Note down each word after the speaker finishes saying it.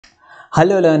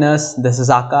Hello learners, this is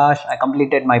Akash. I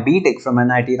completed my BTech from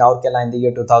NIT Rourkela in the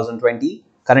year 2020.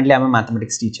 Currently, I am a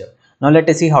mathematics teacher. Now let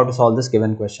us see how to solve this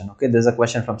given question. Okay, this is a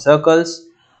question from circles.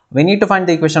 We need to find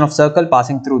the equation of circle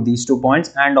passing through these 2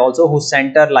 points and also whose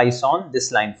center lies on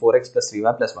this line 4x plus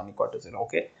 3y plus 1 equal to 0.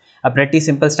 Okay, a pretty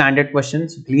simple standard question.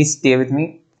 So please stay with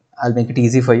me. I'll make it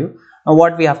easy for you. Now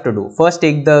what we have to do? First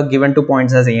take the given 2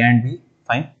 points as A and B.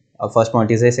 Fine. First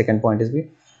point is A, second point is B.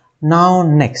 Now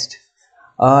next.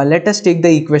 Let us take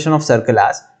the equation of circle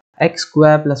as x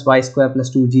square plus y square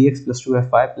plus 2gx plus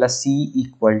 2fy plus c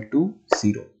equal to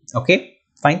 0. Okay,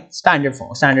 fine. Standard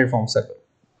form circle.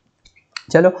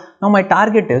 Chalo. Now my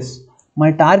target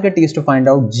is to find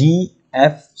out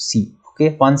gfc.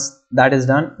 Okay, once that is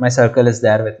done, my circle is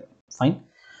there with me. Fine.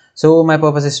 So my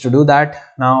purpose is to do that.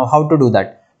 Now how to do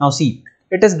that? Now see,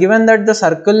 it is given that the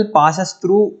circle passes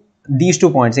through these 2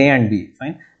 points A and B.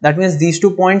 Fine. That means these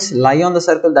 2 points lie on the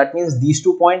circle. That means these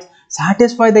 2 points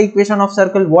satisfy the equation of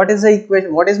circle. What is the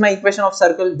equation? What is my equation of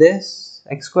circle? This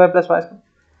x square plus y square.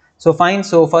 So fine.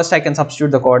 So first I can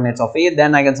substitute the coordinates of A,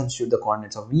 then I can substitute the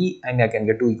coordinates of B, and I can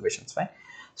get 2 equations. Fine.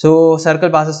 So circle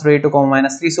passes through A2 comma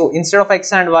minus 3. So instead of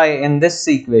x and y in this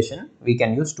equation, we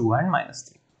can use 2 and minus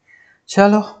 3.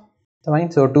 Chalo.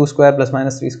 Fine. So 2 square plus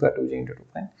minus 3 square 2g into 2.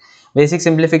 Fine. Basic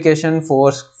simplification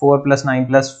 4 plus 9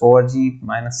 plus 4g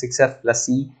minus 6f plus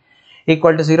c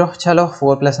equal to 0. Chalo,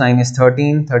 4 plus 9 is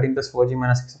 13 plus 4g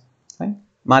minus 6f. Fine.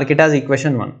 Mark it as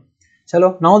equation 1.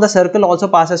 Chalo, now the circle also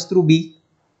passes through B.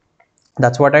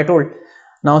 That's what I told.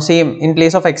 Now same, in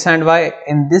place of x and y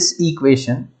in this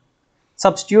equation,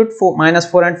 substitute minus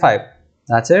 4 and 5.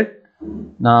 That's it.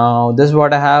 Now this is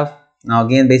what I have. Now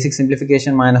again basic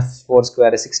simplification, minus 4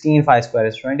 square is 16, 5 square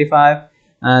is 25.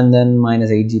 And then minus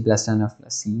 8g plus 10f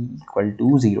plus c equal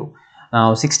to 0.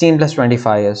 Now 16 plus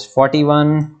 25 is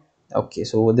 41. Okay,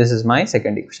 so this is my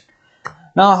second equation.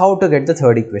 Now how to get the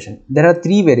third equation? There are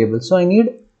 3 variables, so I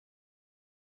need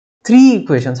 3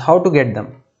 equations. How to get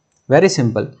them? Very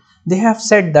simple. They have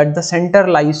said that the center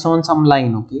lies on some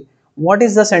line. Okay, what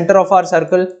is the center of our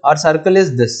circle? Our circle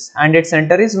is this, and its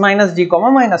center is minus g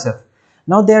comma minus f.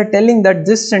 Now they are telling that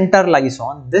this center lies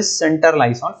on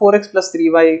 4x plus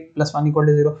 3y plus 1 equal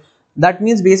to 0. That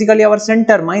means basically our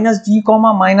center minus g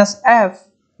comma minus f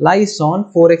lies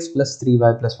on 4x plus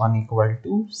 3y plus 1 equal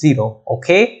to 0.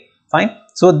 Okay, fine.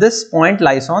 So this point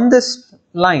lies on this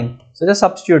line. So just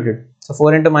substitute it. So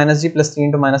 4 into minus g plus 3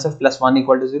 into minus f plus 1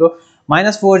 equal to 0.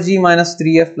 Minus 4g minus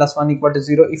 3f plus 1 equal to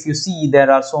 0. If you see there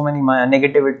are so many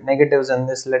negatives in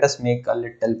this, let us make a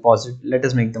little positive. Let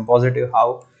us make them positive.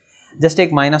 How? Just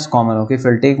take minus common. Okay, if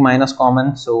you'll take minus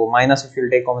common, so minus if you'll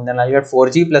take common, then I'll get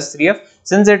 4g plus 3f.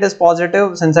 Since it is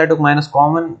positive, since I took minus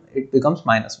common, it becomes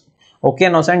minus 1. Okay,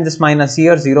 now send this minus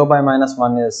here. 0 by minus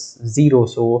 1 is 0.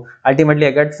 So ultimately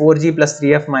I get 4g plus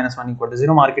 3f minus 1 equal to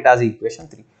 0. Mark it as equation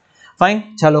 3.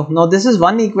 Fine. Chalo. Now this is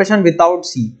one equation without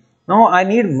c. Now I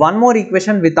need one more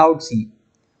equation without c.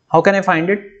 How can I find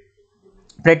it?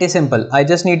 Pretty simple. I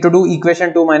just need to do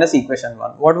equation 2 minus equation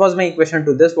 1. What was my equation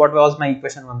 2? This. What was my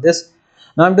equation 1? This.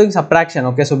 Now I'm doing subtraction.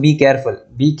 Okay, so be careful.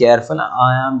 Be careful.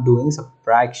 I am doing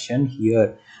subtraction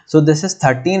here. So this is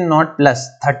 13 not plus.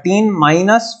 13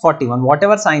 minus 41.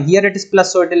 Whatever sign here it is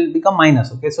plus, so it will become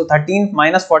minus. Okay, so 13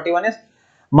 minus 41 is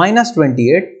minus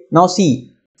 28. Now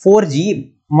see,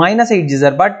 4g minus 8g is there,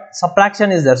 but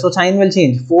subtraction is there. So sign will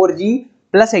change. 4g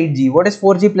plus 8g. What is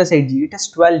 4g plus 8g? It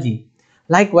is 12g.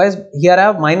 Likewise, here I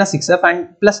have minus 6f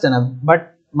and plus 10f,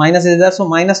 but minus is there, so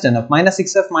minus 10f. Minus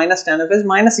 6f minus 10f is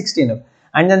minus 16f,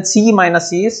 and then c minus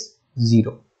c is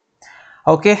 0.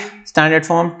 Okay, standard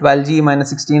form 12g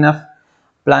minus 16f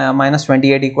minus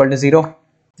 28 equal to 0.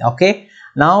 Okay,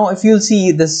 now if you'll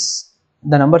see this,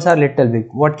 the numbers are little big.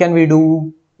 What can we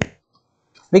do?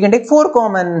 We can take 4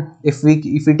 common. If we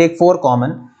take 4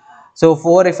 common, so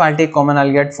 4, if I'll take common,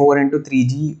 I'll get 4 into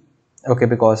 3g. Okay,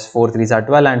 because 4 3s are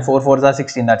 12 and 4 4s are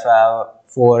 16. That's why I have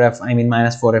 4f, I mean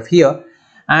minus 4f here.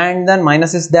 And then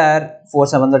minus is there, 4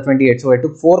 7s are 28. So I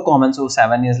took 4 common, so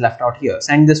 7 is left out here.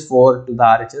 Send this 4 to the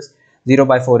RHS. 0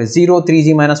 by 4 is 0.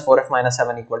 3g minus 4f minus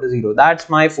 7 equal to 0. That's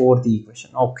my fourth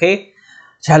equation. Okay.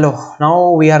 Chalo.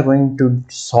 Now we are going to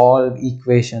solve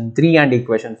equation 3 and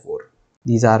equation 4.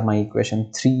 These are my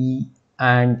equation 3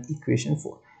 and equation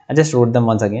 4. I just wrote them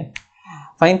once again.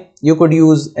 Fine. You could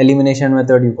use elimination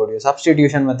method, you could use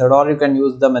substitution method, or you can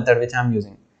use the method which I am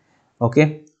using.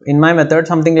 Okay. In my method,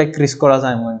 something like crisscross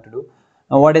I am going to do.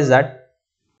 Now what is that?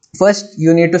 First,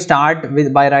 you need to start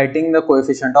with by writing the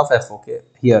coefficient of f. Okay.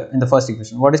 Here in the first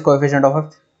equation. What is coefficient of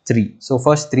f? 3. So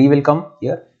first 3 will come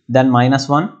here. Then minus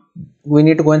 1. We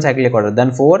need to go in cyclic order.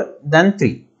 Then 4. Then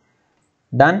 3.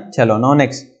 Done. Chalo. Now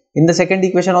next. In the second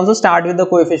equation also start with the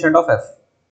coefficient of f.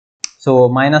 So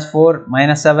minus 4,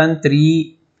 minus 7,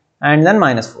 3 and then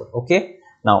minus 4. Okay.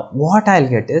 Now what I'll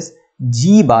get is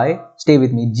g by, stay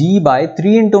with me, g by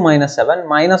 3 into minus 7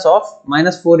 minus of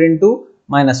minus 4 into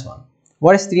minus 1.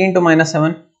 What is 3 into minus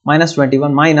 7? Minus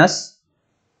 21 minus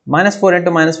 4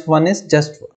 into minus 1 is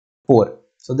just 4.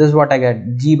 So this is what I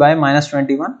get, g by minus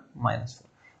 21 minus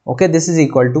 4. Okay, this is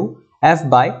equal to f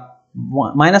by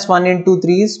minus 1 into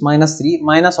 3 is minus 3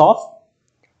 minus of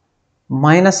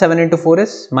minus 7 into 4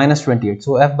 is minus 28.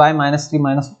 So f by minus 3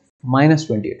 minus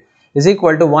 28 is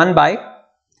equal to 1 by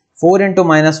 4 into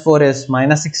minus 4 is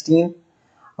minus 16.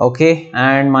 Okay,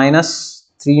 and minus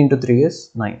 3 into 3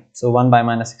 is 9. So 1 by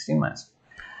minus 16 minus.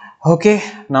 Okay,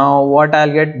 now what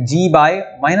I'll get, g by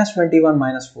minus 21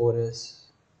 minus 4 is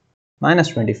minus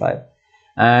 25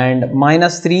 and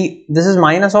minus 3, this is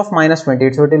minus of minus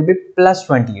 28, so it will be plus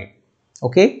 28.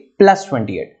 Okay, plus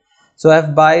 28. So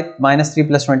f by minus 3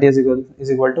 plus 20 is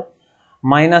equal to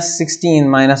minus 16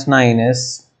 minus 9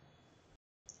 is,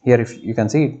 here if you can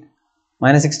see it,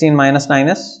 minus 16 minus 9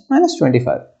 is minus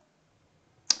 25.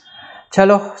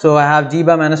 Chalo, so I have g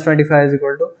by minus 25 is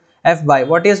equal to f by,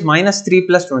 what is minus 3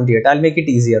 plus 28? I'll make it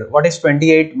easier. What is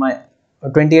 28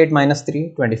 minus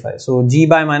 3? 25. So g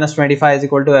by minus 25 is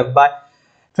equal to f by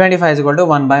 25 is equal to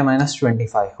 1 by minus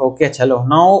 25. Okay, chalo.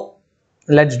 Now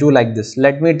let's do like this.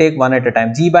 Let me take one at a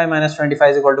time. G by minus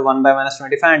 25 is equal to 1 by minus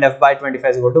 25 and f by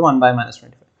 25 is equal to 1 by minus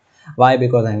 25. Why?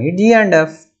 Because I need g and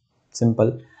f.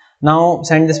 Simple. Now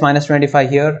send this minus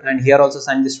 25 here and here also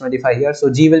send this 25 here.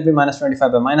 So g will be minus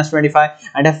 25 by minus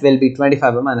 25 and f will be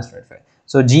 25 by minus 25.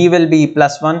 So g will be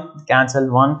plus 1,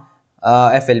 cancel 1,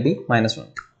 f will be minus 1.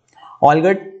 All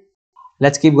good?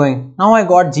 Let's keep going. Now I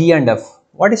got g and f.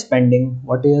 What is pending?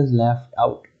 What is left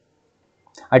out?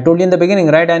 I told you in the beginning,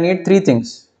 right? I need three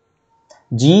things: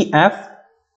 G, F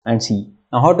and C.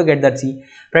 Now how to get that C?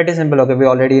 Pretty simple. Okay, we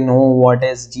already know what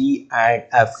is G and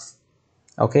F.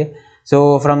 Okay,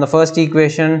 so from the first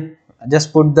equation,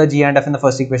 just put the G and F in the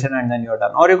first equation and then you're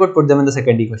done. Or you could put them in the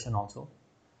second equation also.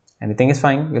 Anything is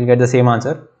fine. You'll get the same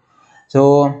answer.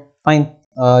 So fine.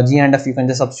 G and F, you can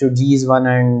just substitute. G is 1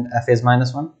 and F is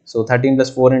minus 1. So 13 plus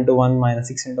 4 into 1 minus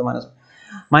 6 into minus 1.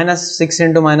 Minus 6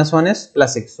 into minus 1 is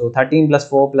plus 6. So 13 plus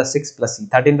 4 plus 6 plus C.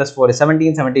 13 plus 4 is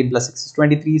 17. 17 plus 6 is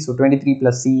 23. So 23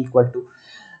 plus C equal to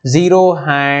 0.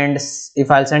 And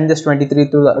if I'll send this 23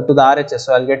 to the RHS,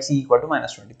 so I'll get C equal to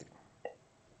minus 23.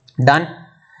 Done.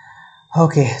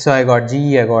 Okay, so I got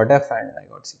G, I got F and I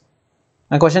got C.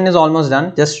 My question is almost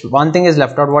done. Just one thing is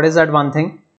left out. What is that one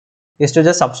thing? Is to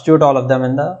just substitute all of them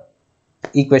in the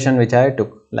equation which I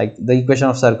took. Like the equation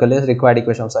of circle is, required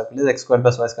equation of circle is x square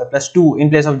plus y square plus 2. In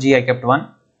place of g I kept 1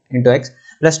 into x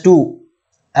plus 2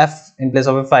 f, in place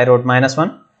of f I wrote minus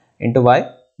 1 into y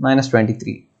minus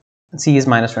 23. C is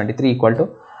minus 23 equal to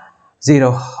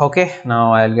 0. Okay,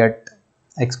 now I'll get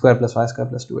x square plus y square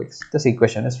plus 2x. This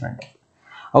equation is friend.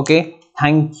 Okay,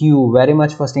 thank you very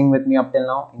much for staying with me up till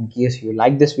now. In case you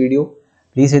like this video,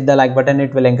 please hit the like button.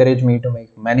 It will encourage me to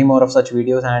make many more of such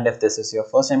videos. And if this is your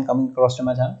first time coming across to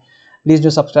my channel, please do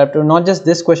subscribe to not just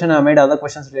this question. I made other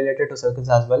questions related to circles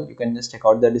as well. You can just check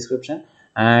out the description,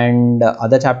 and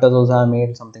other chapters also I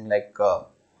made, something like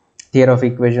theory of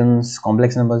equations,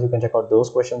 complex numbers. You can check out those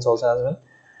questions also as well.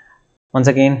 Once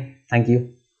again, thank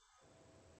you.